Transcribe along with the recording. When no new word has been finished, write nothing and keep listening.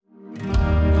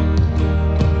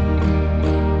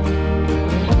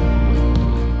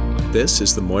This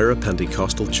is the Moira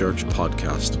Pentecostal Church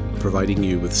podcast, providing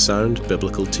you with sound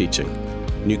biblical teaching.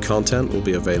 New content will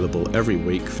be available every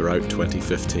week throughout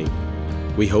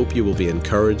 2015. We hope you will be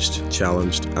encouraged,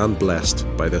 challenged, and blessed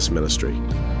by this ministry.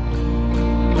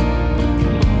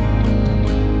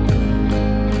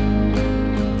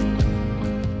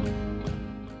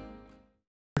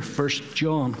 First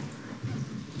John,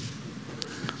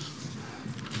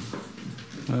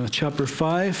 chapter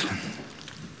 5.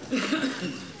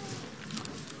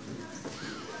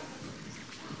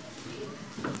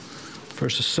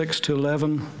 Verses 6 to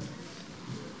 11, and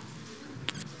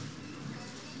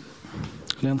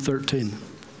then 13.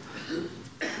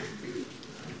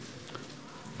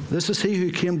 This is he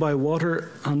who came by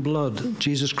water and blood,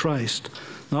 Jesus Christ,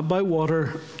 not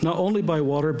only by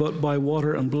water, but by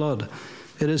water and blood.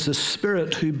 It is the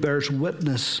Spirit who bears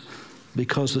witness,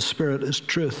 because the Spirit is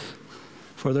truth.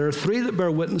 For there are three that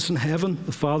bear witness in heaven,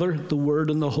 the Father, the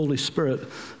Word, and the Holy Spirit,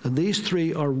 and these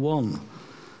three are one.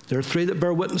 There are three that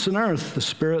bear witness on earth, the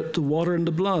Spirit, the water, and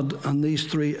the blood, and these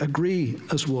three agree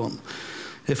as one.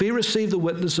 If we receive the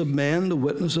witness of men, the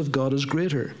witness of God is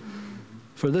greater.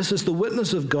 For this is the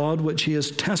witness of God which he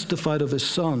has testified of his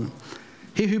Son.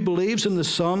 He who believes in the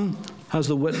Son has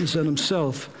the witness in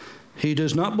himself. He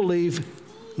does not believe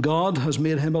God has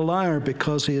made him a liar,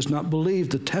 because he has not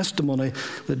believed the testimony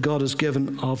that God has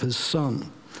given of his Son.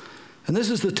 And this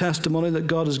is the testimony that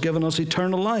God has given us,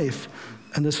 eternal life,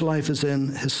 and this life is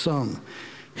in his Son.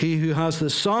 He who has the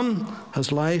Son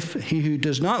has life. He who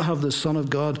does not have the Son of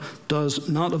God does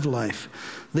not have life.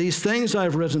 These things I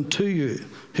have written to you,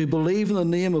 who believe in the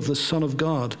name of the Son of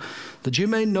God, that you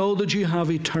may know that you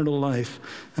have eternal life,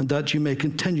 and that you may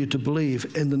continue to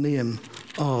believe in the name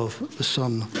of the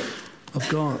Son of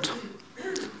God.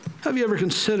 Have you ever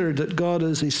considered that God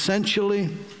is essentially,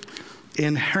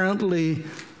 inherently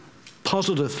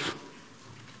positive?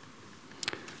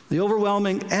 The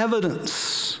overwhelming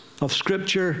evidence of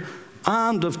Scripture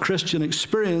and of Christian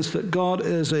experience that God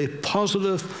is a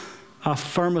positive,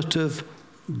 affirmative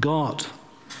God.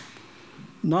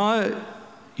 Now,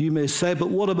 you may say, but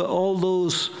what about all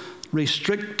those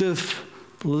restrictive,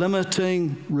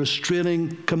 limiting,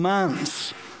 restraining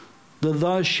commands? The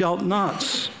thou shalt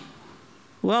nots.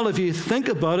 Well, if you think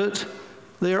about it,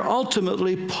 they are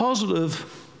ultimately positive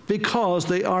because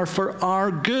they are for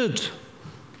our good.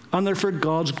 And they're for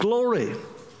God's glory.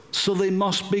 So they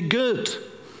must be good.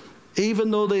 Even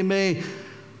though they may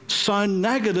sound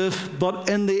negative, but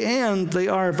in the end they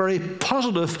are very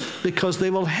positive, because they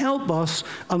will help us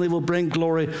and they will bring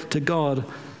glory to God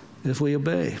if we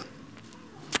obey.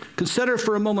 Consider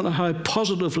for a moment how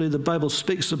positively the Bible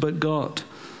speaks about God.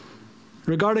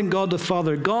 Regarding God the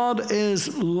Father, God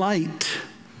is light,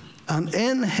 and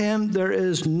in him there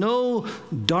is no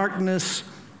darkness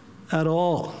at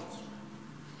all.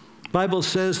 The Bible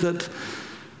says that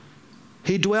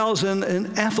he dwells in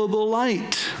ineffable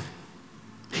light.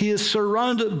 He is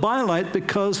surrounded by light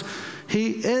because he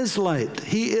is light.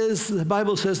 He is, the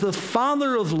Bible says, the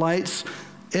Father of lights,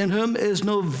 in whom is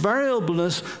no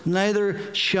variableness,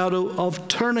 neither shadow of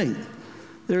turning.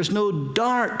 There's no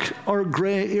dark or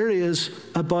gray areas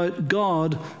about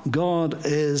God. God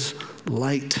is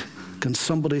light. Can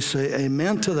somebody say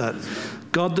amen to that?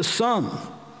 God the Son.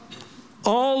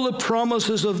 All the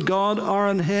promises of God are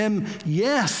in him,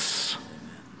 yes,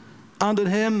 and in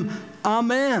him,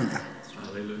 amen.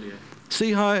 Hallelujah.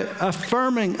 See how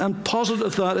affirming and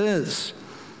positive that is.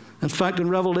 In fact, in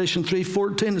Revelation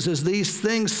 3:14, it says, these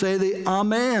things say the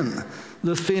amen,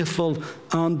 the faithful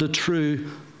and the true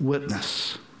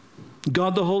witness.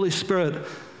 God the Holy Spirit.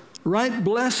 Right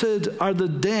blessed are the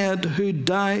dead who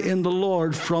die in the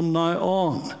Lord from now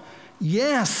on.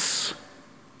 Yes,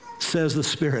 says the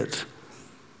Spirit.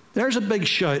 There's a big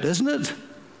shout, isn't it?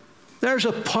 There's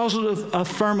a positive,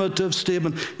 affirmative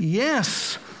statement.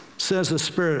 Yes, says the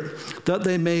Spirit, that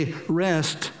they may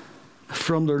rest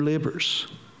from their labors.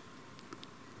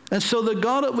 And so the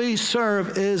God that we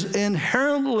serve is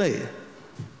inherently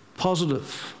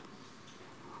positive.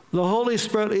 The Holy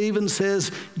Spirit even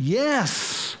says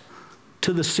yes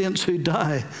to the saints who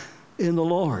die in the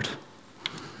Lord.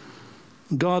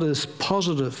 God is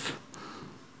positive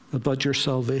about your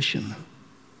salvation.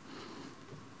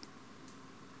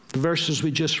 The verses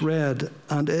we just read,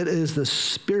 and it is the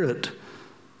Spirit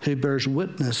who bears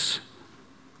witness,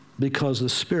 because the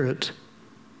Spirit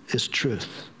is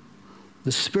truth.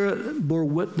 The Spirit bore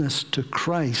witness to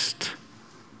Christ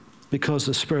because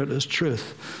the Spirit is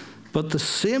truth. But the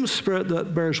same Spirit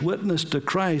that bears witness to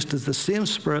Christ is the same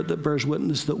Spirit that bears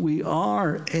witness that we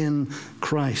are in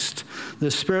Christ. The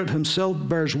Spirit himself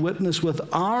bears witness with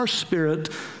our spirit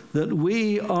that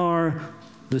we are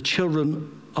the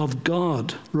children of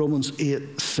God, Romans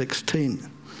 8:16.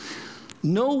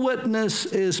 No witness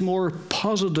is more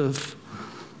positive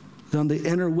than the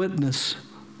inner witness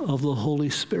of the Holy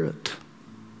Spirit.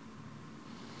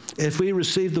 If we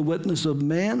receive the witness of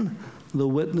men, the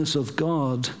witness of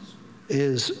God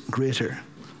is greater.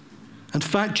 In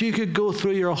fact, you could go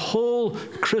through your whole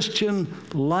Christian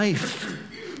life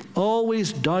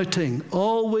always doubting,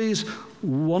 always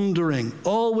wondering,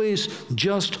 always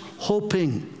just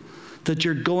hoping that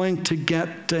you're going to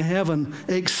get to heaven,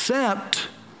 except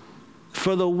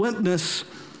for the witness,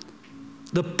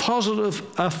 the positive,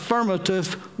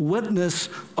 affirmative witness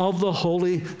of the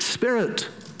Holy Spirit.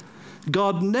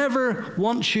 God never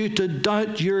wants you to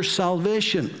doubt your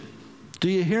salvation. Do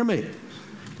you hear me?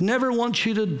 Never wants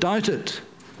you to doubt it.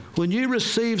 When you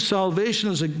receive salvation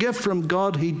as a gift from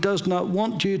God, He does not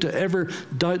want you to ever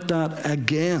doubt that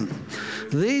again.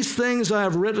 These things I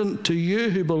have written to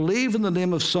you who believe in the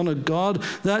name of Son of God,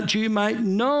 that you might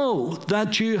know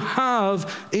that you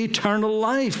have eternal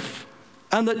life,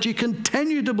 and that you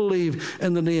continue to believe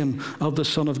in the name of the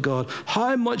Son of God.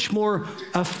 How much more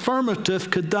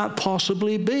affirmative could that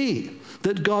possibly be?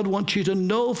 That God wants you to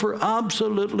know for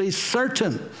absolutely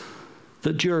certain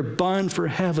that you're bound for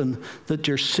heaven, that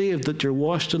you're saved, that you're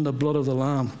washed in the blood of the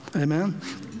Lamb. Amen?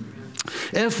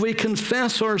 If we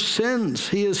confess our sins,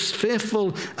 He is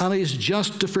faithful and He's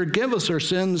just to forgive us our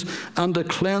sins and to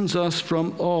cleanse us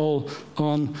from all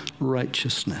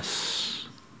unrighteousness.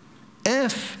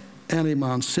 If any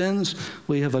man sins,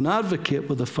 we have an advocate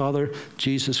with the Father,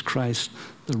 Jesus Christ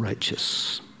the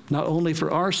righteous. Not only for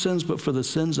our sins, but for the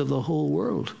sins of the whole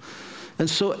world. And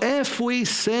so if we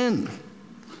sin,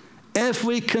 if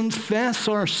we confess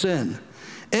our sin,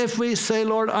 if we say,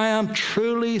 Lord, I am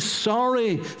truly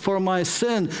sorry for my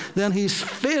sin, then He's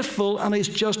faithful and He's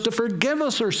just to forgive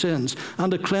us our sins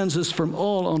and to cleanse us from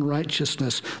all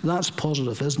unrighteousness. That's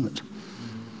positive, isn't it?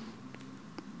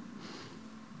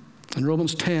 In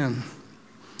Romans 10,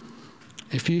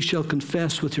 if you shall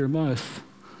confess with your mouth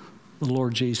the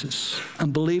Lord Jesus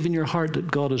and believe in your heart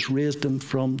that God has raised Him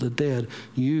from the dead,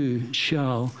 you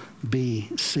shall be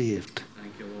saved.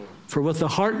 For with the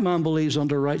heart man believes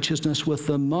unto righteousness, with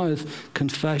the mouth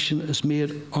confession is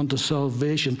made unto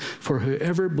salvation. For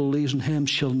whoever believes in Him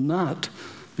shall not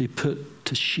be put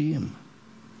to shame.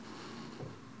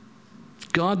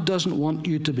 God doesn't want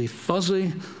you to be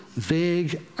fuzzy,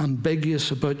 vague,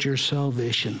 ambiguous about your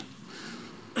salvation.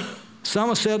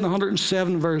 Psalmist said in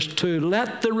 107 verse 2,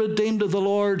 let the redeemed of the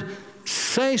Lord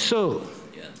say so.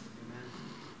 Yeah.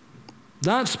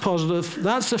 That's positive,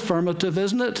 that's affirmative,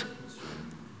 isn't it?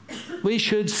 We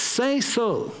should say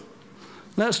so.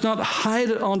 Let's not hide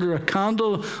it under a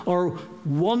candle or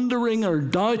wondering or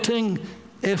doubting.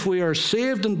 If we are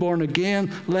saved and born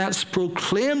again, let's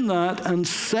proclaim that and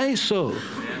say so.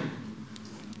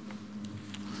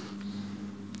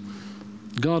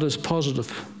 God is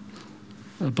positive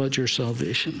about your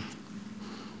salvation.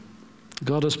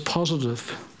 God is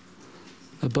positive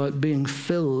about being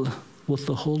filled with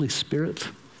the Holy Spirit.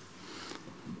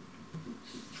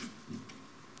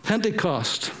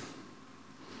 Pentecost.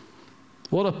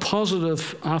 What a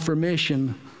positive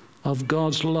affirmation of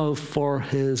God's love for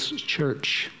His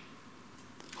church.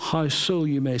 How so,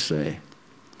 you may say?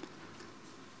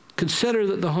 Consider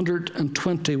that the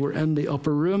 120 were in the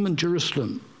upper room in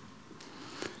Jerusalem.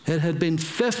 It had been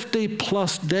 50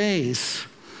 plus days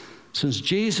since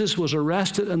Jesus was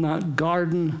arrested in that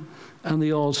garden and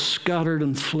they all scattered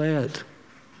and fled.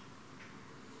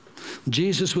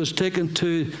 Jesus was taken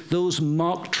to those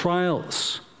mock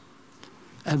trials,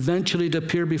 eventually to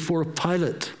appear before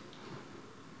Pilate.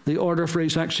 The order for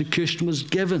his execution was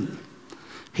given.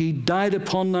 He died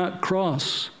upon that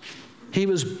cross. He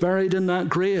was buried in that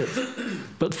grave.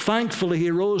 But thankfully,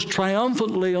 He rose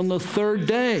triumphantly on the third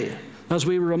day, as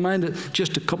we were reminded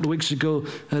just a couple of weeks ago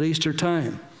at Easter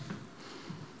time.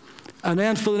 And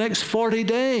then for the next 40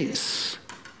 days,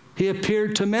 He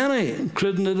appeared to many,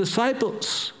 including the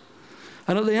disciples.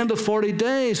 And at the end of 40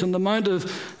 days on the Mount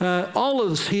of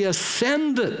Olives, He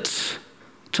ascended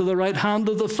to the right hand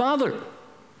of the Father.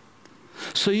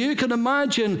 So you can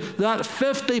imagine that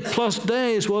 50 plus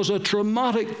days was a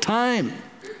traumatic time.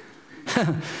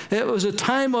 It was a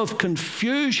time of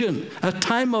confusion, a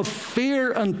time of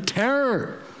fear and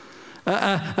terror,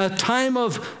 a time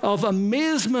of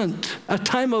amazement, a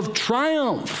time of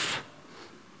triumph.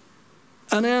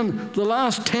 And then the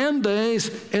last 10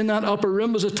 days in that upper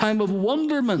room was a time of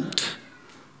wonderment.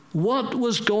 What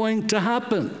was going to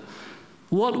happen?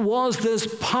 What was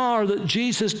this power that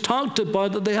Jesus talked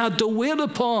about that they had to wait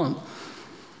upon?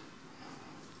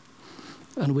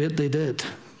 And wait they did.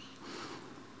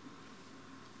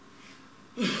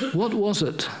 What was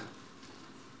it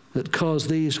that caused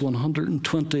these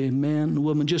 120 men and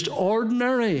women, just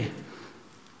ordinary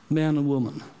men and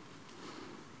women?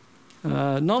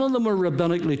 None of them were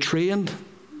rabbinically trained,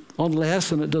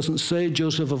 unless, and it doesn't say,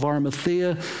 Joseph of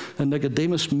Arimathea and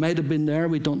Nicodemus might have been there.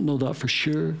 We don't know that for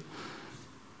sure.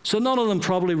 So none of them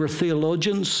probably were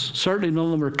theologians. Certainly none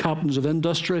of them were captains of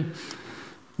industry.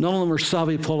 None of them were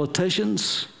savvy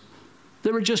politicians.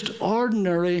 They were just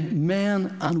ordinary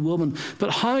men and women.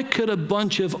 But how could a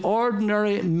bunch of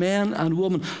ordinary men and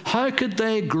women, how could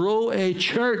they grow a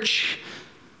church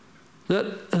that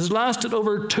has lasted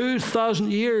over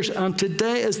 2,000 years and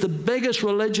today is the biggest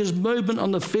religious movement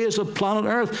on the face of planet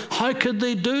Earth? How could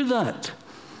they do that?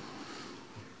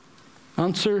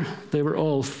 Answer, they were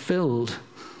all filled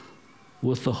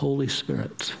with the Holy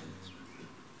Spirit.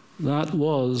 That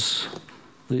was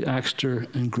the extra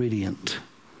ingredient.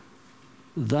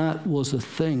 That was the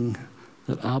thing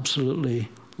that absolutely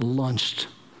launched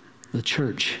the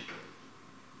church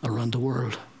around the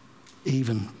world,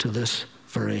 even to this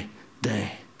very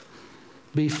day.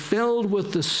 Be filled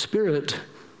with the Spirit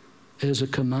is a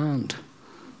command.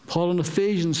 Paul in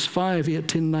Ephesians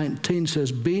 5:18-19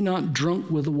 says, "Be not drunk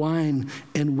with wine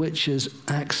in which is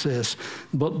excess,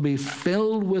 but be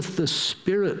filled with the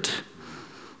Spirit,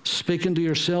 speaking to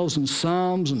yourselves in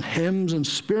psalms and hymns and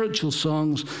spiritual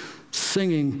songs,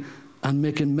 singing and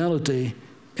making melody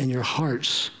in your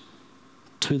hearts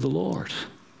to the Lord."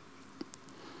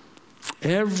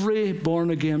 Every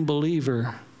born-again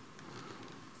believer,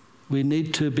 we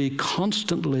need to be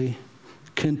constantly,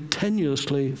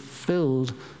 continuously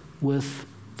filled with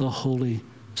the Holy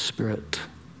Spirit.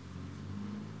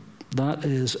 That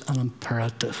is an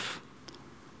imperative.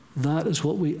 That is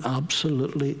what we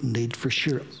absolutely need for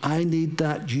sure. I need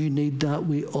that, you need that,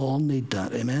 we all need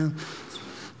that. Amen?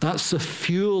 That's the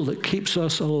fuel that keeps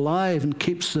us alive and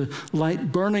keeps the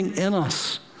light burning in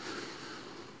us.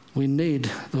 We need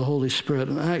the Holy Spirit.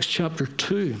 In Acts chapter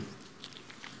 2,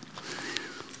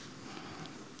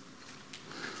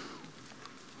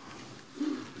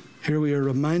 here we are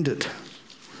reminded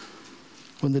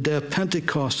when the day of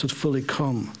Pentecost had fully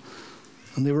come,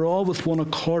 and they were all with one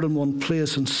accord in one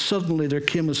place, and suddenly there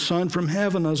came a sound from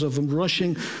heaven as of a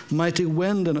rushing mighty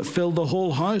wind, and it filled the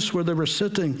whole house where they were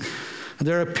sitting. And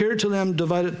there appeared to them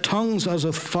divided tongues as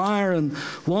of fire, and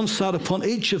one sat upon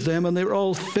each of them, and they were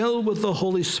all filled with the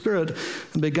Holy Spirit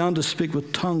and began to speak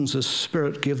with tongues as the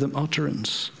Spirit gave them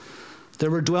utterance.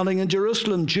 There were dwelling in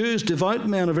Jerusalem Jews, devout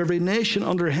men of every nation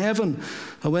under heaven.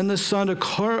 And when this sound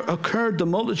occurred, the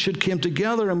multitude came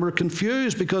together and were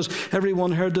confused because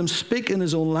everyone heard them speak in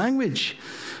his own language.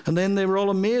 And then they were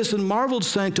all amazed and marveled,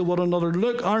 saying to one another,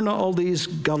 "Look, are not all these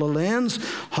Galileans?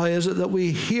 How is it that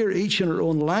we hear each in our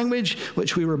own language,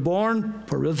 which we were born?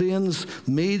 Parthians,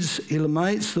 Medes,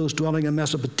 Elamites, those dwelling in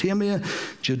Mesopotamia,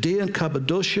 Judea and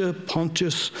Cappadocia,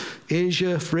 Pontus,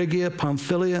 Asia, Phrygia,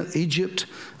 Pamphylia, Egypt,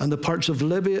 and the parts of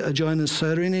Libya adjoining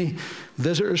Cyrene,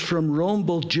 visitors from Rome,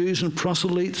 both Jews and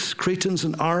proselytes, Cretans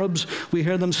and Arabs. We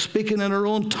hear them speaking in our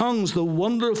own tongues the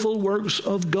wonderful works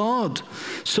of God."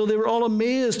 So they were all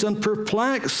amazed and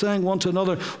perplexed, saying one to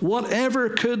another, "Whatever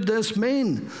could this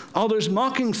mean?" Others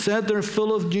mocking said, "They're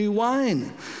full of new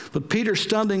wine." But Peter,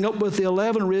 standing up with the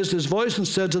 11, raised his voice and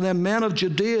said to them, "Men of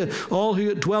Judea, all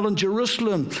who dwell in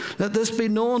Jerusalem, let this be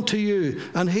known to you,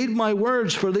 and heed my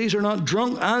words, for these are not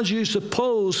drunk as you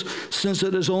suppose, since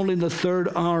it is only the third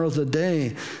hour of the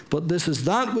day. But this is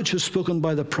that which is spoken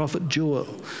by the prophet Joel.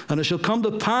 And it shall come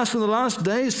to pass in the last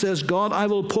days, says God, I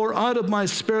will pour out of my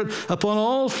Spirit upon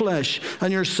all flesh,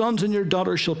 and your sons and your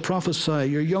daughters shall prophesy.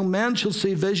 Your young men shall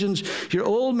see visions, your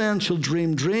old men shall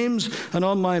dream dreams, and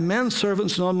on my men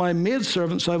servants and on my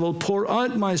maidservants I will pour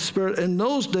out my Spirit in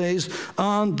those days,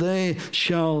 and they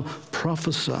shall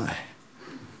prophesy."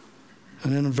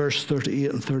 And then in verse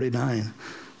 38 and 39,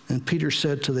 and Peter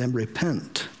said to them,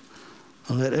 "Repent,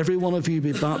 and let every one of you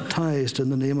be baptized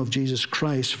in the name of Jesus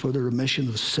Christ for the remission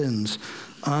of sins,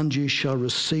 and you shall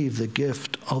receive the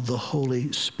gift of the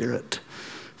Holy Spirit.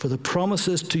 For the promise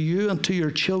is to you and to your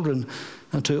children,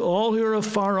 and to all who are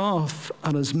afar off,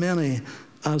 and as many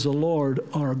as the Lord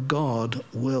our God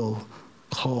will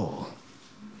call."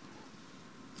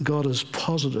 God is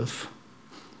positive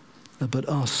about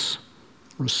us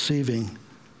receiving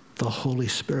the Holy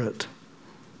Spirit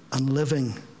and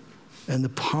living in the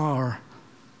power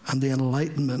and the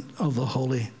enlightenment of the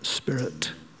Holy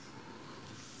Spirit.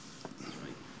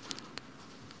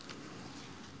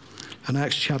 In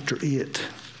Acts chapter 8,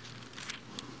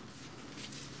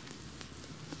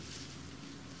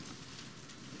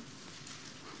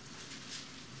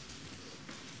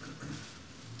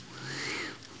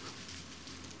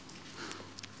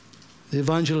 The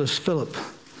evangelist Philip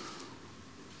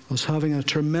was having a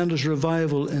tremendous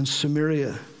revival in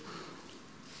Samaria.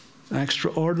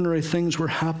 Extraordinary things were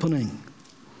happening.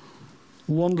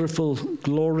 Wonderful,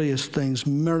 glorious things,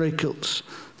 miracles,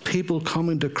 people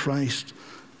coming to Christ,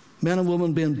 men and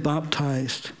women being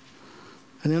baptized.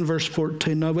 And in verse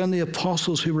 14, now when the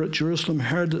apostles who were at Jerusalem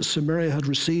heard that Samaria had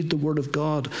received the word of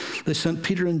God, they sent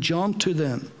Peter and John to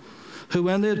them, who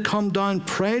when they had come down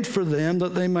prayed for them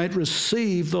that they might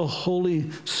receive the Holy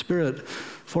Spirit.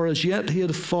 For as yet he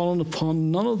had fallen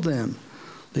upon none of them.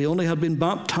 They only had been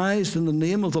baptized in the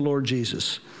name of the Lord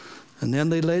Jesus. And then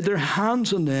they laid their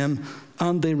hands on them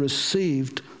and they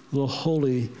received the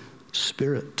Holy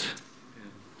Spirit.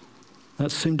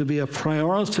 That seemed to be a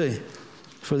priority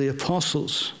for the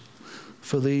apostles,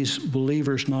 for these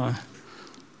believers now,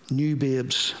 new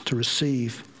babes, to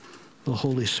receive the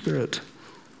Holy Spirit.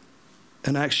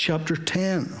 In Acts chapter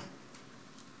 10,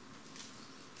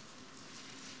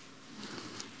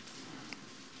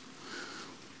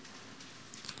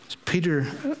 it's Peter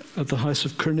at the house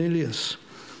of Cornelius,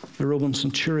 the Roman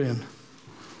centurion.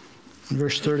 In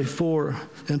verse 34,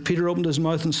 and Peter opened his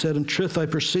mouth and said, in truth, I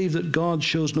perceive that God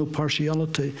shows no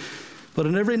partiality, but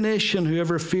in every nation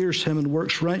whoever fears him and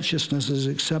works righteousness is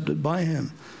accepted by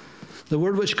him. The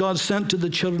word which God sent to the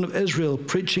children of Israel,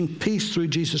 preaching peace through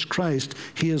Jesus Christ,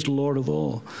 he is Lord of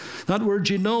all. That word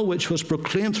you know, which was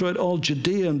proclaimed throughout all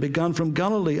Judea and began from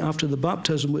Galilee after the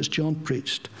baptism which John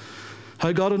preached.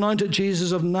 How God anointed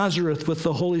Jesus of Nazareth with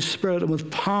the Holy Spirit and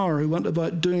with power, who went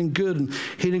about doing good and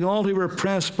healing all who were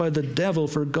oppressed by the devil,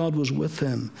 for God was with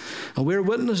him. And we are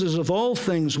witnesses of all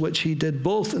things which he did,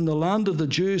 both in the land of the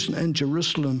Jews and in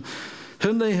Jerusalem,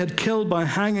 whom they had killed by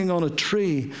hanging on a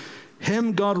tree.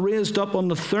 Him God raised up on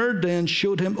the third day and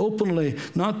showed him openly,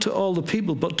 not to all the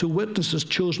people, but to witnesses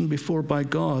chosen before by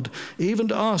God, even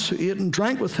to us who ate and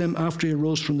drank with him after he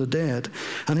rose from the dead.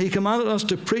 And he commanded us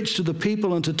to preach to the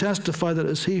people and to testify that it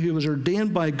is he who was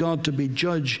ordained by God to be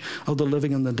judge of the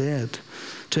living and the dead.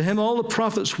 To him all the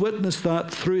prophets witness that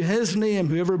through his name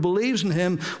whoever believes in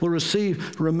him will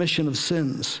receive remission of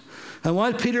sins. And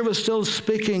while Peter was still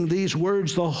speaking these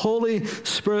words, the Holy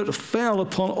Spirit fell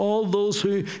upon all those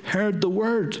who heard the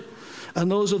word. And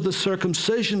those of the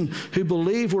circumcision who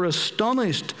believed were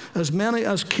astonished, as many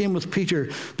as came with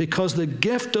Peter, because the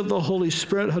gift of the Holy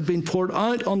Spirit had been poured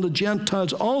out on the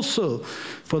Gentiles also,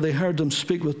 for they heard them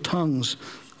speak with tongues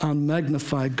and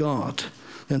magnify God.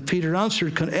 And Peter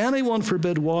answered, can anyone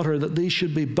forbid water that these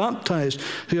should be baptized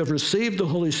who have received the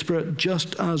Holy Spirit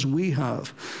just as we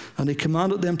have? And he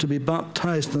commanded them to be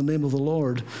baptized in the name of the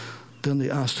Lord. Then they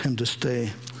asked him to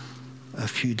stay a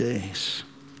few days.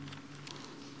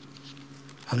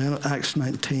 And then Acts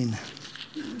 19.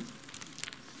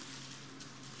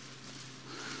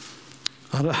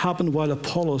 And it happened while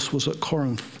Apollos was at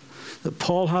Corinth, that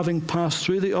Paul, having passed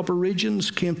through the upper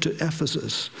regions, came to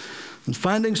Ephesus. And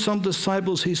finding some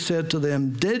disciples, he said to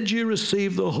them, did you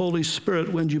receive the Holy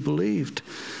Spirit when you believed?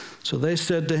 So they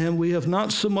said to him, we have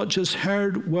not so much as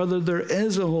heard whether there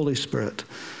is a Holy Spirit.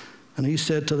 And he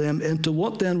said to them, into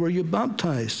what then were you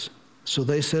baptized? So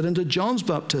they said, into John's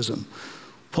baptism.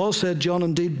 Paul said, John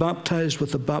indeed baptized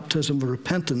with the baptism of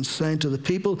repentance, saying to the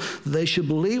people that they should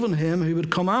believe in him who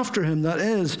would come after him, that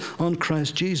is, on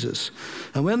Christ Jesus.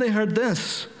 And when they heard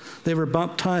this, they were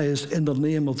baptized in the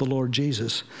name of the Lord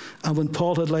Jesus. And when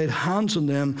Paul had laid hands on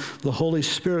them, the Holy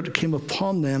Spirit came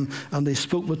upon them, and they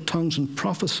spoke with tongues and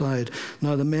prophesied.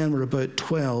 Now the men were about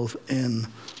 12 in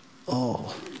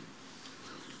all.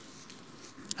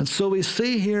 And so we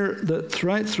see here that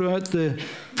throughout the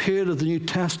period of the New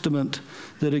Testament,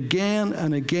 that again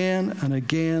and again and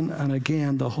again and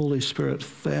again, the Holy Spirit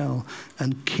fell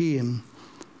and came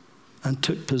and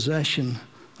took possession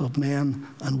of men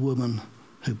and women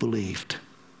who believed.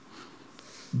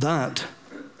 That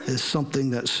is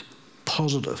something that's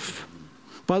positive.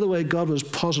 By the way, God was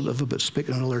positive about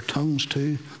speaking in other tongues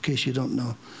too, in case you don't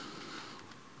know.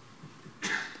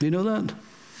 Do you know that?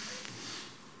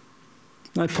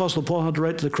 Now, Apostle Paul had to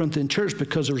write to the Corinthian church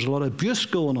because there was a lot of abuse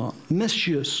going on,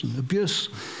 misuse and abuse.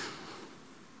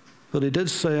 But he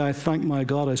did say, I thank my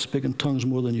God I speak in tongues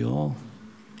more than you all.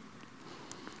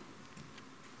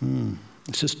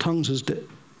 It says tongues is...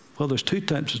 Well, there's two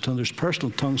types of tongues. There's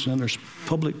personal tongues and then there's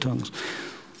public tongues.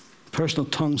 Personal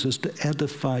tongues is to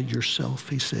edify yourself,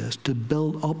 he says, to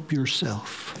build up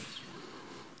yourself.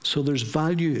 So there's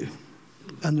value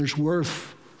and there's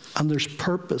worth and there's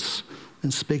purpose in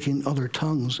speaking other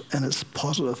tongues, and it's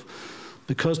positive.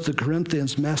 Because the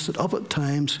Corinthians messed it up at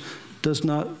times does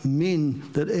not mean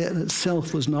that it in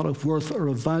itself was not of worth or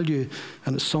of value,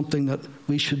 and it's something that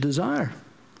we should desire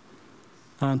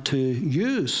and to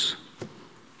use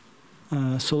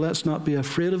So let's not be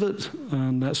afraid of it,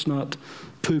 and let's not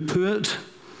poo-poo it.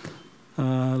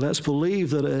 Let's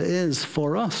believe that it is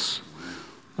for us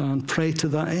and pray to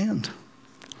that end.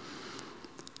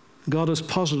 God is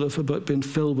positive about being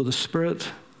filled with the Spirit.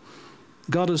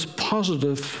 God is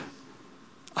positive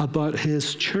about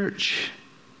his church.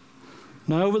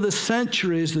 Now, over the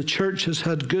centuries, the church has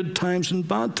had good times and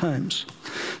bad times.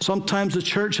 Sometimes the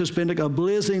church has been like a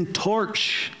blazing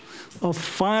torch of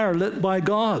fire lit by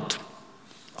God.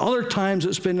 Other times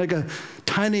it's been like a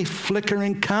tiny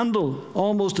flickering candle,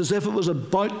 almost as if it was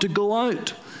about to go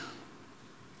out.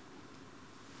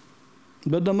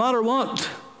 But no matter what,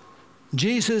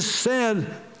 Jesus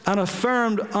said and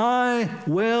affirmed, I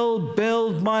will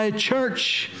build my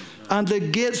church, and the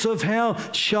gates of hell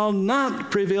shall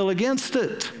not prevail against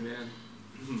it.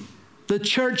 Amen. The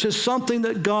church is something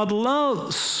that God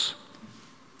loves.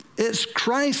 It's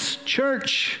Christ's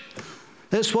church.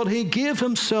 It's what he gave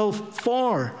himself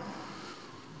for.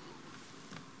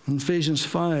 In Ephesians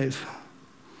 5,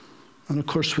 and of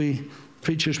course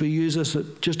preachers, we use this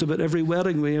at just about every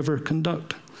wedding we ever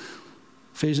conduct.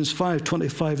 Ephesians 5,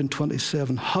 25 and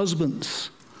 27. Husbands,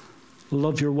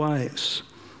 love your wives,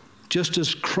 just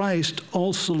as Christ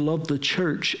also loved the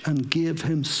church and gave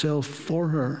himself for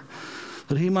her,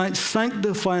 that he might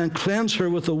sanctify and cleanse her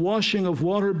with the washing of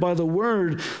water by the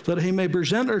word, that he may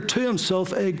present her to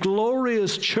himself a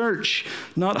glorious church,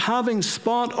 not having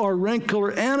spot or wrinkle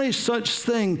or any such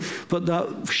thing, but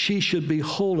that she should be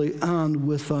holy and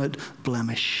without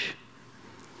blemish.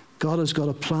 God has got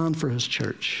a plan for his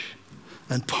church.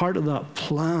 And part of that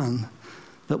plan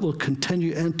that will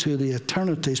continue into the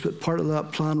eternities, but part of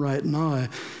that plan right now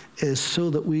is so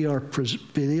that we are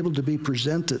being able to be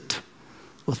presented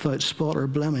without spot or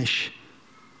blemish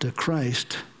to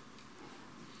Christ.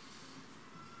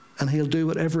 And he'll do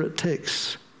whatever it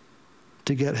takes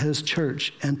to get his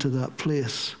church into that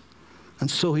place. And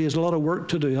so he has a lot of work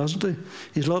to do, hasn't he?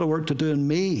 He's a lot of work to do in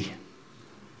me.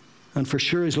 And for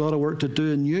sure he's a lot of work to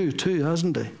do in you too,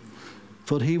 hasn't he?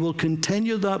 But he will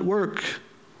continue that work,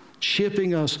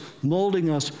 shaping us, molding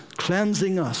us,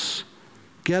 cleansing us,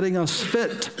 getting us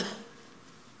fit,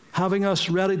 having us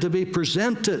ready to be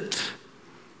presented.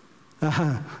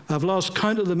 I've lost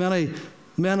count of the many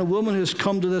men and women who's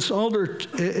come to this altar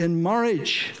in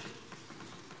marriage.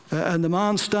 And the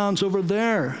man stands over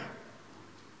there.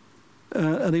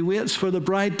 And he waits for the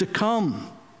bride to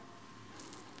come.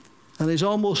 And he's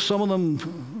almost,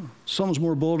 some's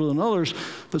more bolder than others,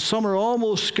 but some are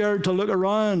almost scared to look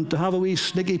around, to have a wee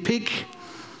sneaky peek.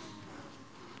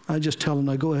 I just tell them,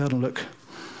 now go ahead and look.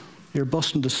 You're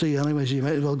busting to see anyways, you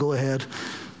might as well go ahead.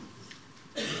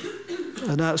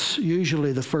 And that's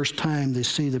usually the first time they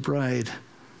see the bride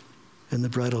in the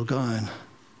bridal gown.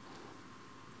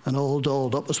 And all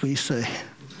dolled up, as we say,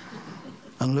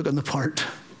 and looking the part.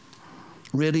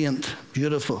 Radiant,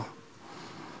 beautiful.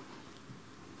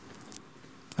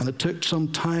 And it took some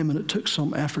time and it took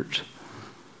some effort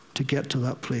to get to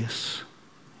that place.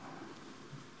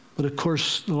 But of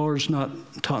course, the Lord's not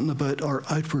talking about our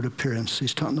outward appearance.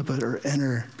 He's talking about our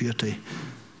inner beauty,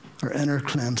 our inner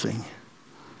cleansing,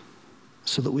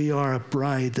 so that we are a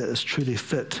bride that is truly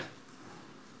fit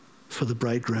for the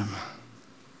bridegroom.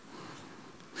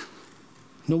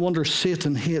 No wonder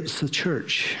Satan hates the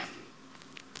church.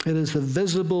 It is the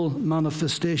visible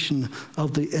manifestation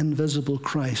of the invisible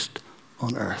Christ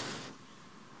on earth.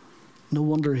 No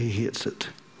wonder he hates it.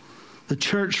 The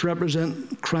church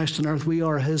represents Christ on earth. We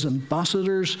are his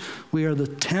ambassadors. We are the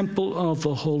temple of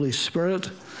the Holy Spirit.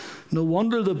 No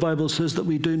wonder the Bible says that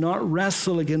we do not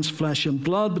wrestle against flesh and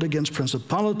blood, but against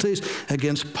principalities,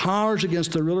 against powers,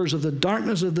 against the rulers of the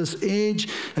darkness of this age,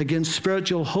 against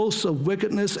spiritual hosts of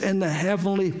wickedness in the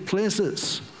heavenly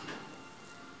places.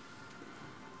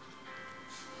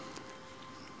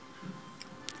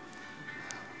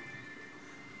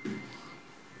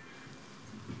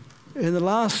 In the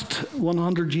last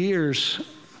 100 years,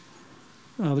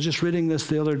 I was just reading this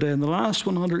the other day, in the last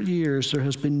 100 years, there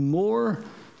has been more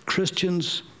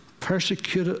Christians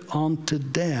persecuted unto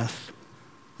death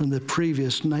than the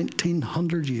previous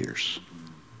 1900 years.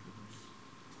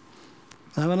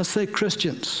 Now, when I say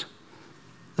Christians,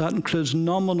 that includes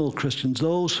nominal Christians,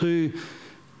 those who,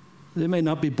 they may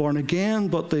not be born again,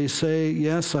 but they say,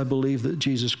 yes, I believe that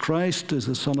Jesus Christ is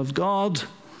the Son of God,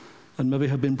 and maybe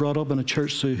have been brought up in a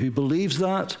church who believes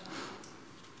that.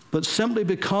 But simply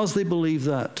because they believe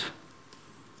that,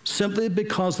 simply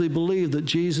because they believe that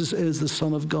Jesus is the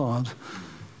Son of God,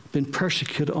 been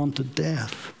persecuted unto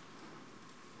death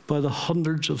by the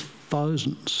hundreds of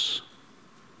thousands,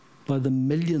 by the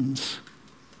millions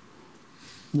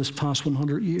in this past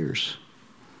 100 years.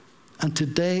 And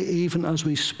today, even as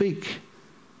we speak,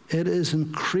 it is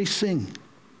increasing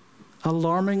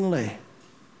alarmingly.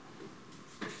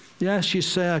 Yes, you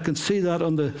say, I can see that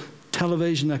on the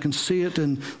television. I can see it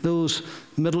in those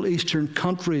Middle Eastern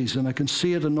countries, and I can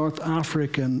see it in North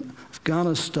Africa and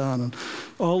Afghanistan and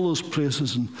all those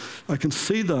places, and I can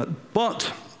see that.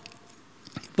 But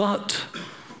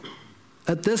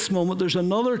at this moment, there's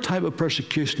another type of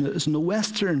persecution that is in the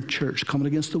Western church, coming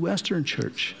against the Western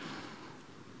church.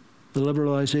 The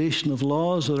liberalization of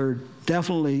laws that are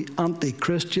definitely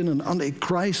anti-Christian and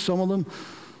anti-Christ, some of them.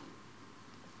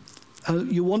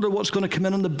 You wonder what's going to come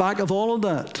in the back of all of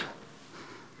that.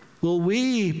 Will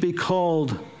we be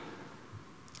called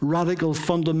radical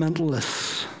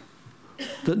fundamentalists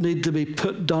that need to be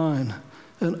put down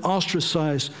and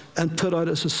ostracized and put out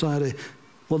of society?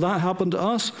 Will that happen to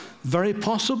us? Very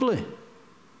possibly.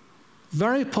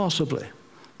 Very possibly.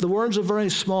 The world's a very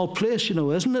small place,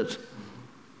 isn't it?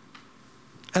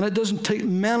 And it doesn't take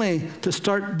many to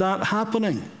start that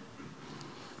happening.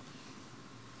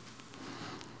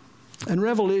 In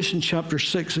Revelation chapter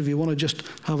 6, if you want to just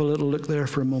have a little look there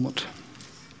for a moment.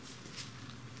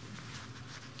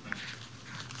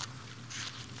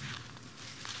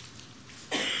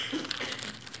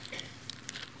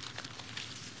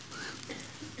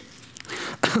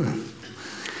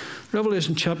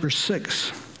 Revelation chapter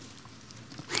 6,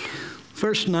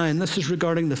 verse 9, this is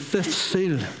regarding the fifth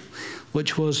seal,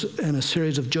 which was in a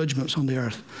series of judgments on the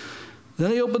earth.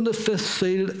 Then he opened the fifth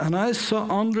seal, and I saw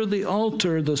under the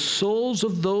altar the souls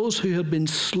of those who had been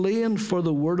slain for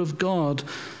the word of God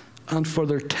and for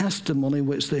their testimony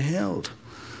which they held.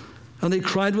 And they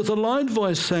cried with a loud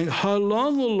voice, saying, How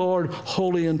long, O Lord,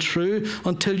 holy and true,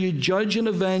 until you judge and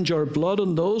avenge our blood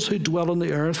on those who dwell on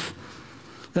the earth?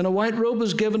 Then a white robe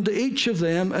was given to each of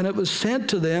them, and it was said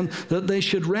to them that they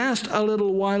should rest a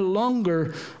little while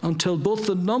longer until both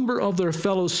the number of their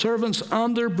fellow servants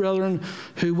and their brethren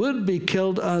who would be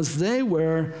killed as they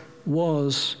were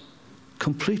was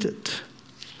completed.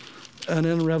 And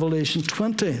in Revelation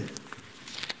 20,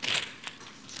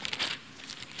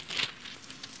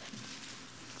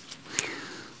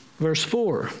 verse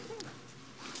 4,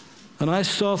 and I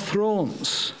saw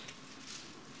thrones,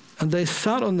 and they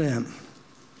sat on them,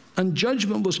 and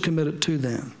judgment was committed to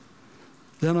them.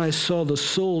 Then I saw the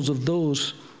souls of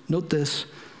those, note this,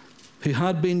 who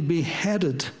had been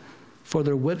beheaded for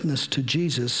their witness to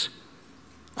Jesus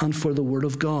and for the word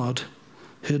of God,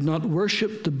 who had not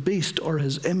worshipped the beast or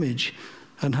his image,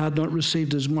 and had not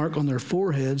received his mark on their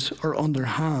foreheads or on their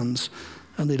hands,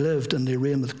 and they lived and they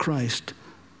reigned with Christ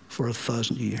for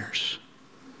 1,000 years.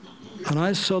 And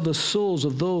I saw the souls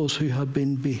of those who had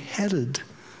been beheaded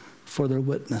for their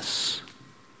witness.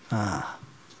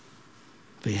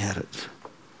 Beheaded.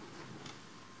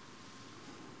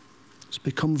 It's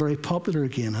become very popular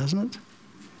again, hasn't it?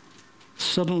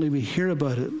 Suddenly we hear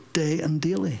about it day and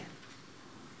daily.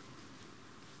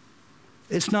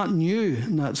 It's not new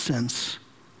in that sense.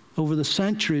 Over the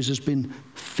centuries, there's been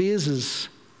phases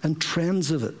and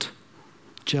trends of it.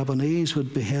 Japanese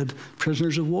would behead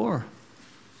prisoners of war.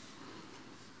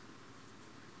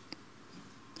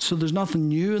 So there's nothing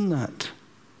new in that.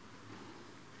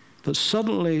 But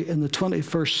suddenly, in the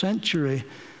 21st century,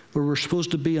 where we're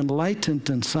supposed to be enlightened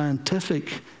and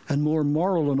scientific and more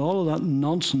moral and all of that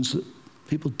nonsense that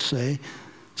people say,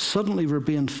 suddenly we're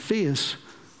being faced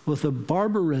with a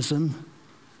barbarism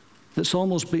that's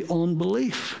almost beyond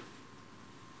belief.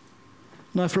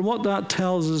 Now, from what that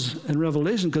tells us in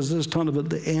Revelation, because this is talking about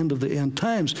the end of the end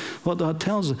times, what that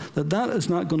tells us, that is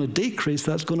not going to decrease,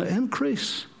 that's going to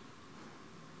increase.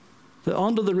 That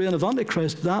under the reign of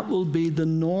Antichrist, that will be the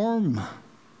norm.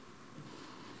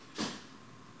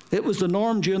 It was the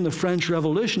norm during the French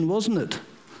Revolution, wasn't it?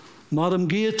 Madame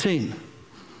Guillotine.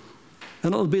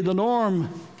 And it'll be the norm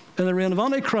in the reign of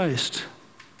Antichrist.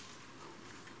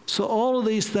 So all of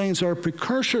these things are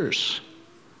precursors,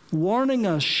 warning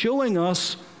us, showing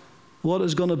us what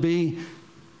is going to be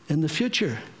in the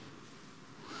future.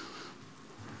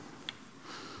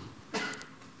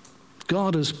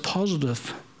 God is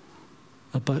positive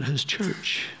about his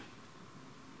church.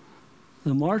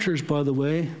 The martyrs, by the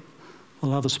way,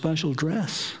 will have a special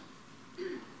dress.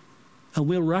 And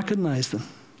we'll recognize them.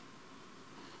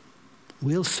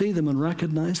 We'll see them and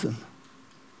recognize them.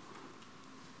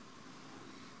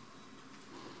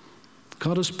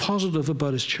 God is positive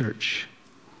about his church.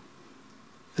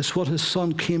 It's what his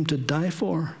son came to die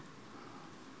for.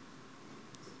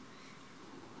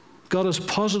 God is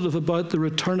positive about the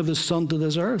return of his son to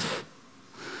this earth.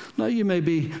 Now, you may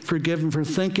be forgiven for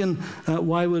thinking,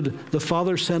 why would the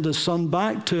father send his son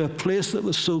back to a place that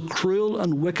was so cruel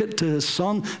and wicked to his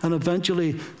son and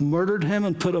eventually murdered him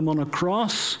and put him on a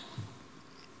cross?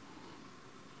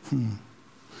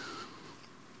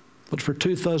 But for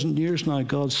 2,000 years now,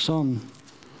 God's Son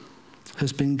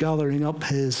has been gathering up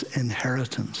his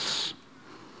inheritance.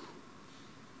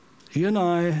 You and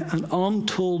I, and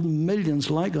untold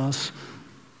millions like us,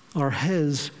 are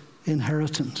his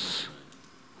inheritance.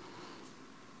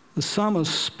 The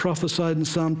psalmist prophesied in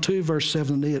Psalm 2, verse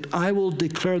 7 and 8, I will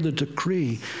declare the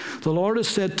decree. The Lord has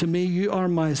said to me, you are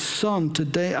my son.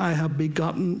 Today I have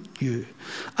begotten you.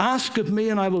 Ask of me,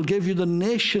 and I will give you the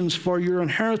nations for your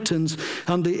inheritance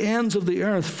and the ends of the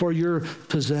earth for your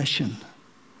possession.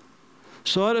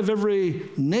 So out of every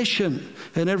nation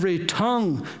and every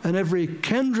tongue and every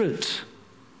kindred,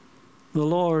 the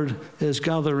Lord is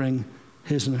gathering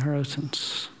his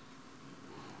inheritance.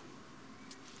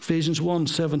 Ephesians 1,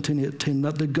 17, 18,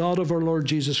 that the God of our Lord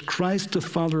Jesus Christ, the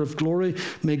Father of glory,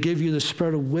 may give you the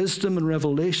spirit of wisdom and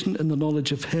revelation in the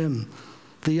knowledge of him,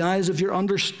 the eyes of your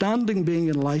understanding being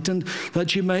enlightened,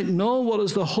 that you might know what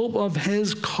is the hope of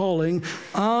his calling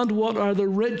and what are the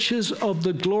riches of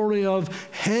the glory of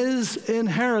his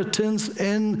inheritance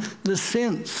in the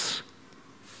saints.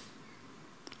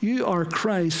 You are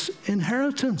Christ's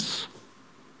inheritance.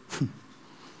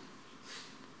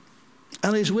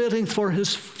 And he's waiting for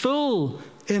his full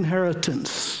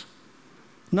inheritance.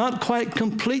 Not quite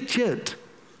complete yet.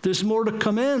 There's more to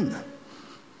come in.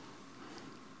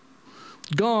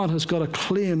 God has got a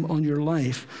claim on your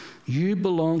life. You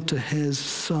belong to his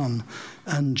Son,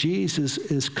 and Jesus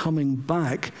is coming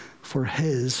back for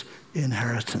his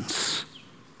inheritance.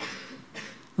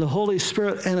 The Holy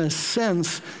Spirit, in a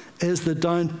sense, is the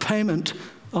down payment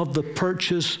of the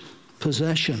purchase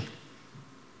possession.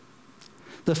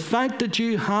 The fact that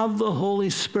you have the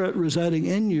Holy Spirit residing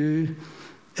in you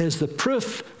is the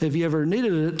proof, if you ever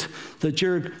needed it, that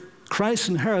you're Christ's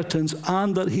inheritance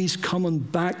and that he's coming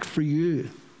back for you.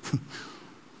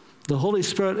 The Holy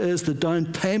Spirit is the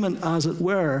down payment, as it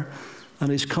were,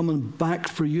 and he's coming back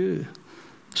for you.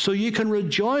 So you can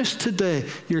rejoice today.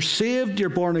 You're saved, you're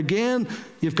born again,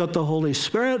 you've got the Holy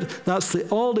Spirit. That's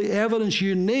all the evidence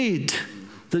you need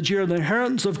that you're the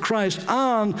inheritance of Christ,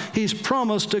 and he's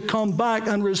promised to come back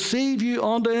and receive you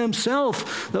unto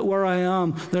himself, that where I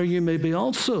am, there you may be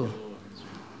also.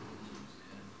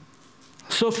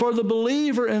 So for the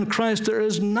believer in Christ, there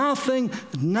is nothing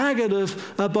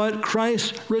negative about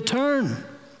Christ's return.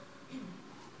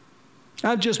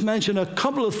 I've just mentioned a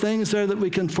couple of things there that we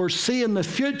can foresee in the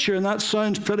future, and that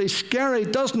sounds pretty scary,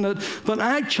 doesn't it? But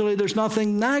actually, there's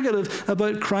nothing negative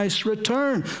about Christ's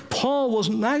return. Paul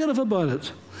wasn't negative about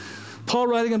it. Paul,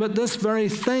 writing about this very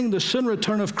thing, the soon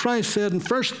return of Christ, said in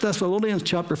 1 Thessalonians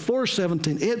chapter 4,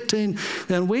 17, 18,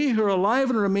 then we who are alive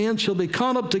and remain shall be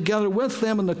caught up together with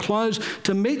them in the clouds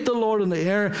to meet the Lord in the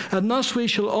air, and thus we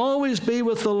shall always be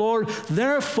with the Lord.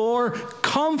 Therefore,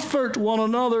 comfort one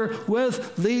another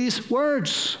with these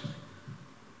words.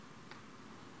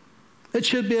 It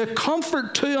should be a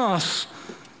comfort to us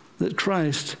that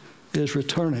Christ is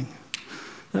returning.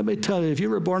 Let me tell you, if you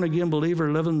were a born-again believer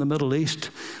living in the Middle East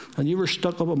and you were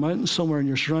stuck up a mountain somewhere and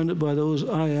you're surrounded by those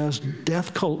IS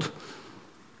death cult,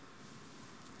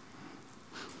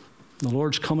 the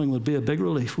Lord's coming would be a big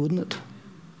relief, wouldn't it?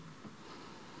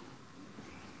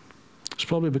 It's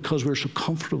probably because we're so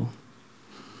comfortable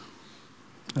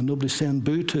and nobody's saying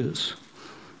boo to us.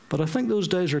 But I think those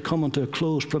days are coming to a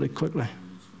close pretty quickly.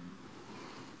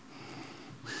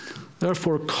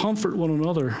 Therefore, comfort one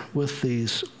another with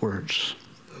these words.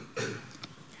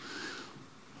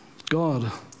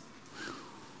 God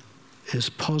is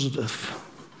positive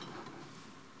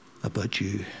about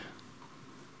you,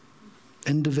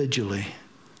 individually,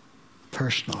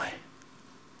 personally.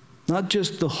 Not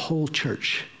just the whole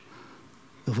church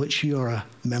of which you are a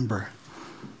member,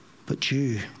 but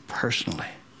you personally.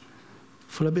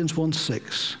 Philippians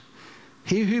 1:6.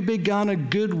 He who began a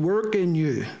good work in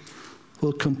you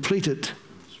will complete it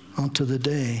unto the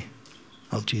day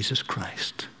of Jesus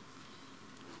Christ.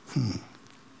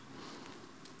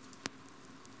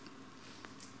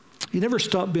 You never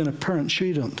stop being a parent, sure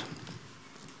you don't.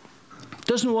 It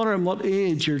doesn't matter in what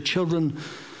age your children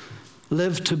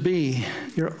live to be,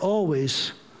 you're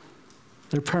always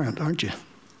their parent, aren't you? It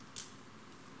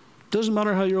doesn't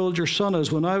matter how old your son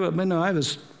is. When I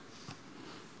was,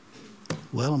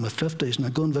 well, in my 50s, and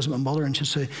I'd go and visit my mother and she'd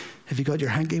say, have you got your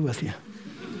hanky with you?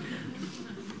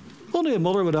 Only a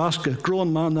mother would ask a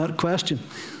grown man that question,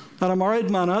 and a married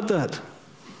man at that.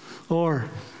 Or,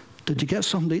 did you get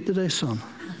something to eat today, son?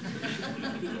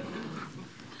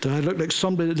 Do I look like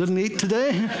somebody that didn't eat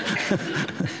today?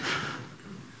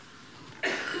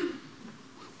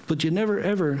 But you never,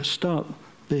 ever stop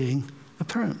being a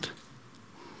parent.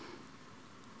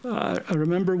 I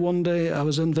remember one day I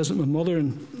was in visiting my mother,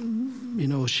 and, you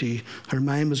know, her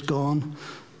mind was gone.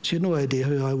 She had no idea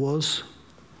who I was.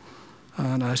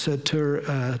 And I said to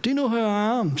her, do you know who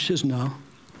I am? She says, no.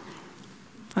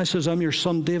 I says, I'm your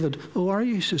son David. Oh, are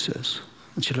you? She says.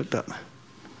 And she looked at me.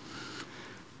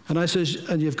 And I says,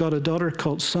 and you've got a daughter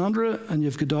called Sandra, and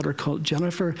you've got a daughter called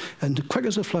Jennifer. And quick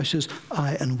as a flash says,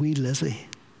 aye, and wee Lizzie.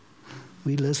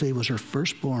 Wee Lizzie was her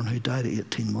firstborn, who died at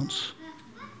 18 months.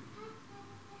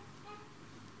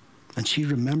 And she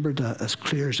remembered that as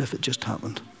clear as if it just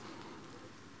happened.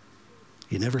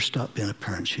 You never stop being a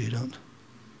parent, you don't.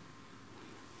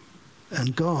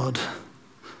 And God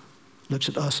looks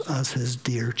at us as his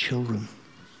dear children.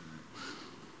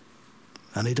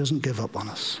 And he doesn't give up on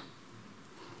us.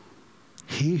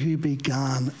 He who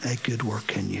began a good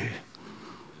work in you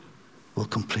will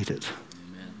complete it.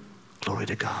 Amen. Glory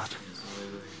to God.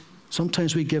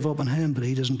 Sometimes we give up on him, but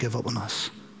he doesn't give up on us.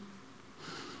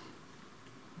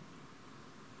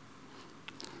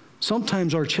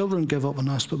 Sometimes our children give up on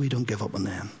us, but we don't give up on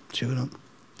them. Sure we don't.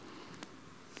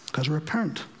 Because we're a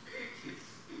parent.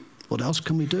 What else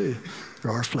can we do?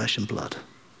 They're our flesh and blood.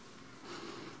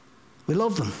 We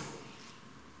love them.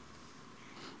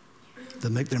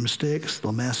 They'll make their mistakes.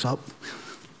 They'll mess up.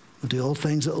 They'll do all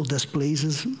things that will displease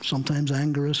us, sometimes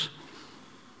anger us.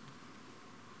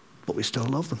 But we still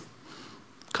love them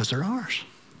because they're ours.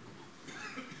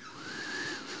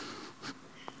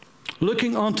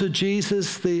 Looking unto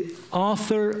Jesus, the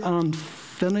author and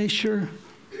finisher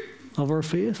of our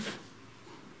faith.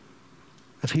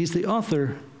 If he's the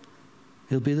author,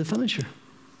 he'll be the finisher.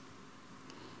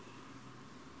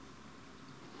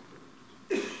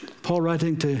 Paul,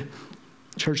 writing to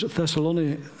church at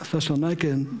Thessalonica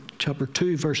in chapter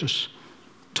 2, verses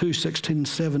 2, 16 and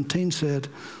 17 said,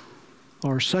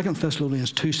 or 2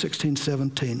 Thessalonians 2, 16,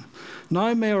 17,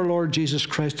 now may our Lord Jesus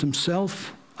Christ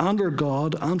himself and our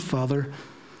God and Father,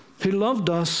 who loved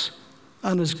us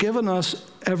and has given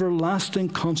us everlasting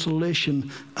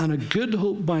consolation and a good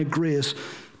hope by grace,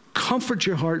 comfort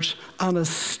your hearts and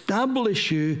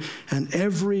establish you in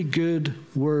every good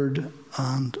word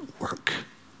and work.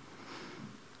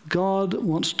 God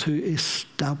wants to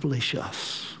establish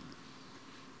us.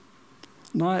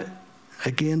 Now,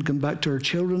 again, going back to our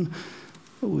children,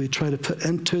 we try to put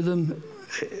into them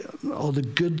all the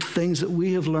good things that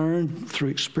we have learned through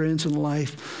experience in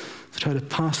life, to try to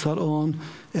pass that on.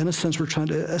 In a sense, we're trying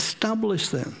to establish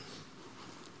them.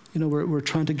 You know, we're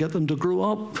trying to get them to grow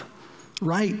up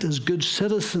right as good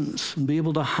citizens and be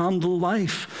able to handle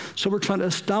life. So we're trying to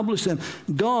establish them.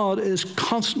 God is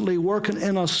constantly working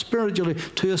in us spiritually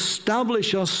to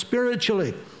establish us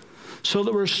spiritually so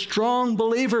that we're strong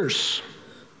believers,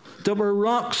 that we're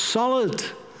rock solid,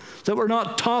 that we're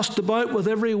not tossed about with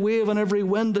every wave and every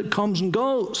wind that comes and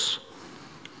goes.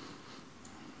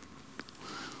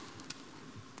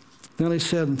 Then he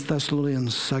said in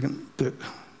Thessalonians' second book,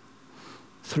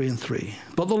 3 and 3,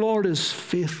 but the Lord is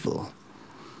faithful,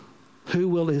 who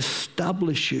will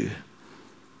establish you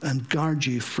and guard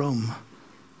you from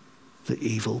the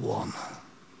evil one.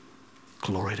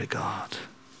 Glory to God.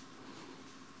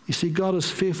 You see, God is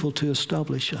faithful to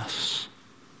establish us.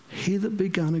 He that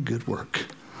began a good work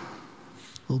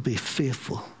will be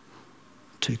faithful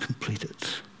to complete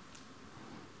it.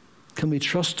 Can we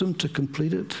trust him to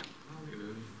complete it?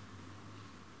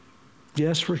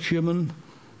 Yes, we're human.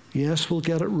 Yes, we'll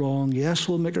get it wrong. Yes,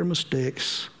 we'll make our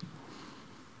mistakes.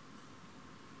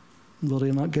 Will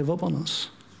he not give up on us?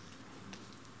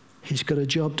 He's got a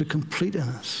job to complete in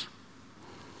us.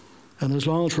 And as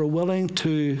long as we're willing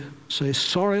to say,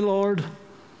 sorry, Lord,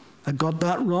 I got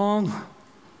that wrong,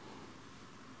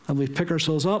 and we pick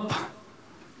ourselves up,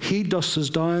 he dusts us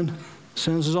down,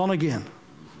 sends us on again.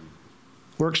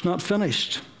 Work's not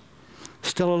finished.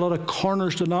 Still a lot of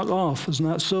corners to knock off, isn't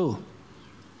that so?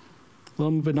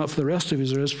 Well, maybe not for the rest of you,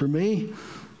 there is for me.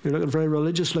 You're looking very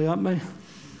religiously at me.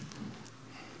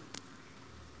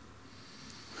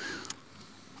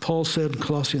 Paul said in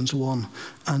Colossians 1,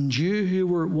 and you who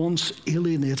were once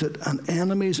alienated and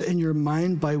enemies in your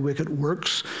mind by wicked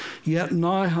works, yet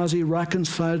now has he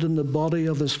reconciled in the body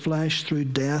of his flesh through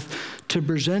death to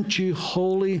present you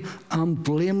holy and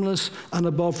blameless and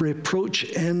above reproach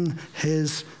in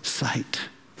his sight.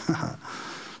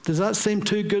 Does that seem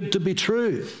too good to be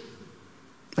true?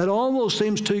 It almost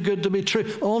seems too good to be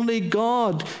true. Only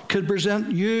God could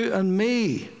present you and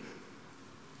me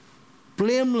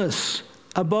blameless,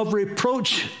 above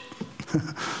reproach.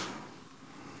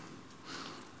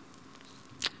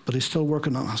 but he's still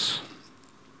working on us.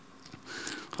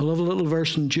 I love a little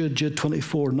verse in Jude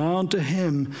 24. Now unto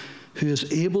him who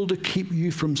is able to keep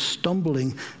you from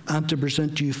stumbling and to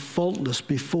present you faultless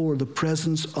before the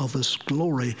presence of his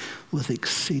glory with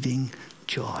exceeding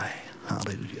joy.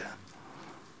 Hallelujah.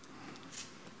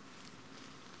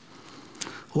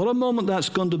 What a moment that's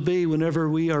going to be whenever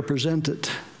we are presented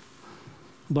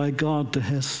by God to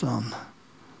his Son.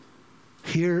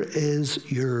 Here is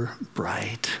your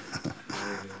bride.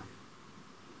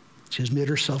 She has made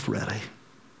herself ready.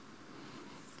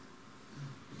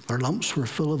 Our lamps were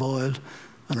full of oil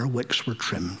and our wicks were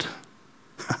trimmed.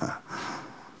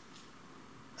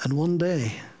 And one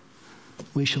day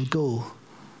we shall go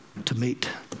to meet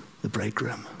the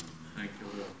bridegroom. Thank you,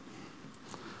 Lord.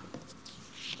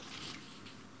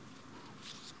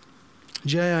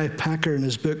 J.I. Packer, in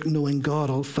his book Knowing God,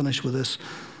 I'll finish with this.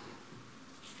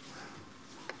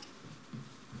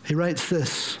 He writes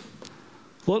this: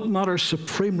 what matters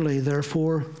supremely,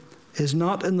 therefore, is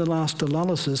not in the last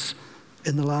analysis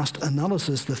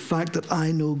the fact that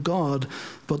I know God,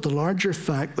 but the larger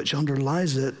fact which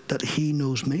underlies it, that he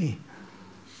knows me.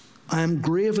 I am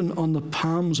graven on the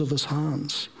palms of his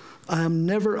hands. I am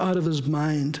never out of his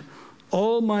mind.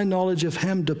 All my knowledge of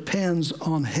him depends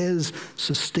on his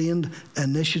sustained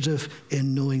initiative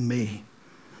in knowing me.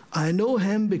 I know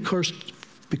him because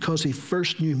he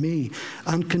first knew me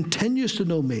and continues to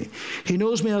know me. He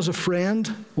knows me as a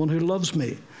friend, one who loves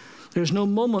me. There's no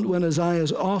moment when his eye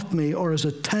is off me or his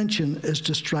attention is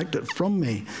distracted from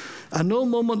me. And no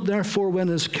moment, therefore, when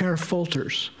his care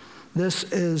falters. This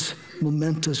is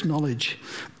momentous knowledge.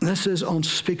 This is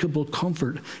unspeakable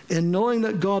comfort in knowing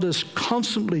that God is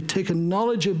constantly taking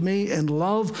knowledge of me in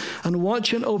love and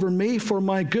watching over me for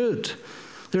my good.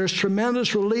 There's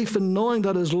tremendous relief in knowing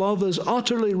that his love is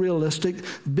utterly realistic,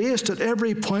 based at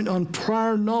every point on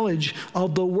prior knowledge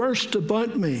of the worst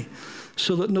about me,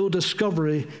 so that no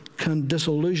discovery can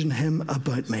disillusion him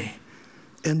about me,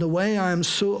 in the way I am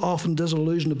so often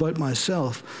disillusioned about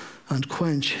myself, and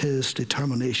quench his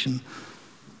determination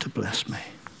to bless me.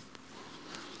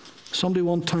 Somebody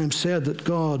one time said that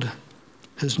God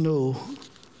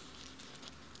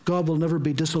will never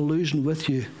be disillusioned with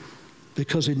you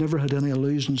because he never had any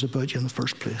illusions about you in the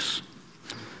first place.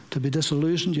 To be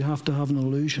disillusioned, you have to have an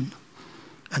illusion.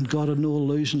 And God had no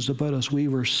illusions about us. We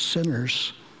were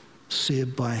sinners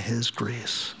saved by his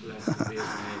grace.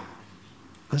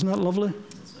 Isn't that lovely?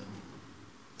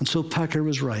 And so Packer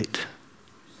was right.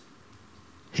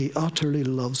 He utterly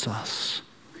loves us.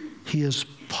 He is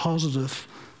positive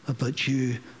about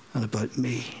you and about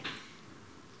me.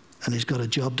 And he's got a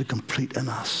job to complete in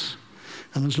us.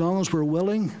 And as long as we're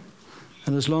willing,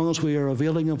 and as long as we are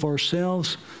availing of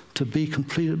ourselves to be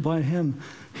completed by him,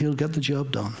 he'll get the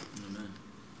job done. Amen.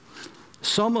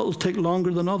 Some it will take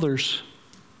longer than others,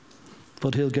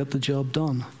 but he'll get the job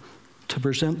done to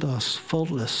present us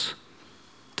faultless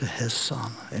to his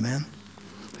Son. Amen?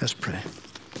 Let's pray.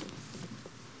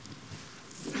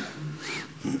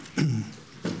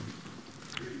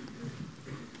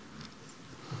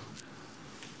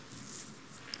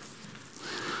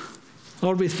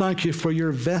 Lord, we thank you for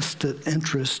your vested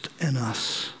interest in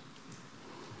us.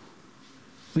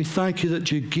 We thank you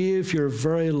that you gave your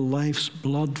very life's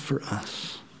blood for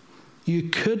us. You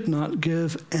could not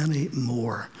give any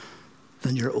more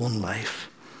than your own life.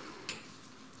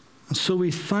 And so we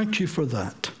thank you for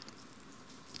that.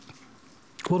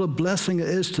 What a blessing it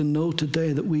is to know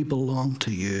today that we belong to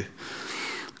you.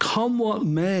 Come what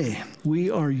may,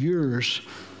 we are yours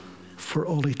for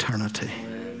all eternity.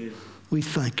 We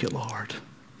thank you, Lord.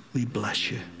 We bless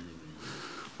you.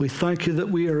 We thank you that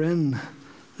we are in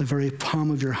the very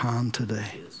palm of your hand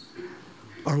today.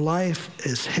 Our life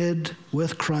is hid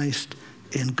with Christ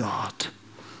in God,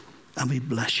 and we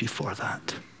bless you for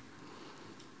that.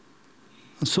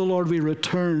 And so, Lord, we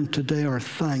return today our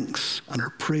thanks and our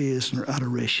praise and our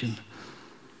adoration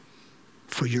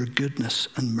for your goodness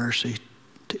and mercy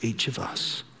to each of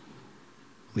us.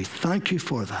 We thank you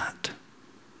for that,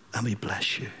 and we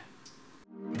bless you.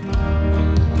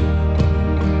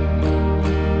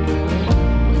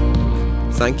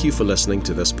 Thank you for listening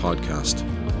to this podcast.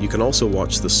 You can also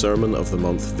watch the Sermon of the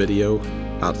Month video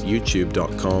at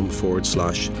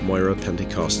youtube.com/Moira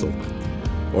Pentecostal,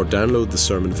 or download the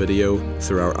sermon video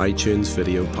through our iTunes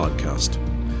video podcast.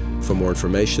 For more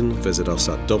information, visit us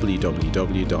at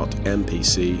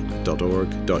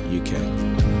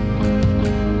www.mpc.org.uk.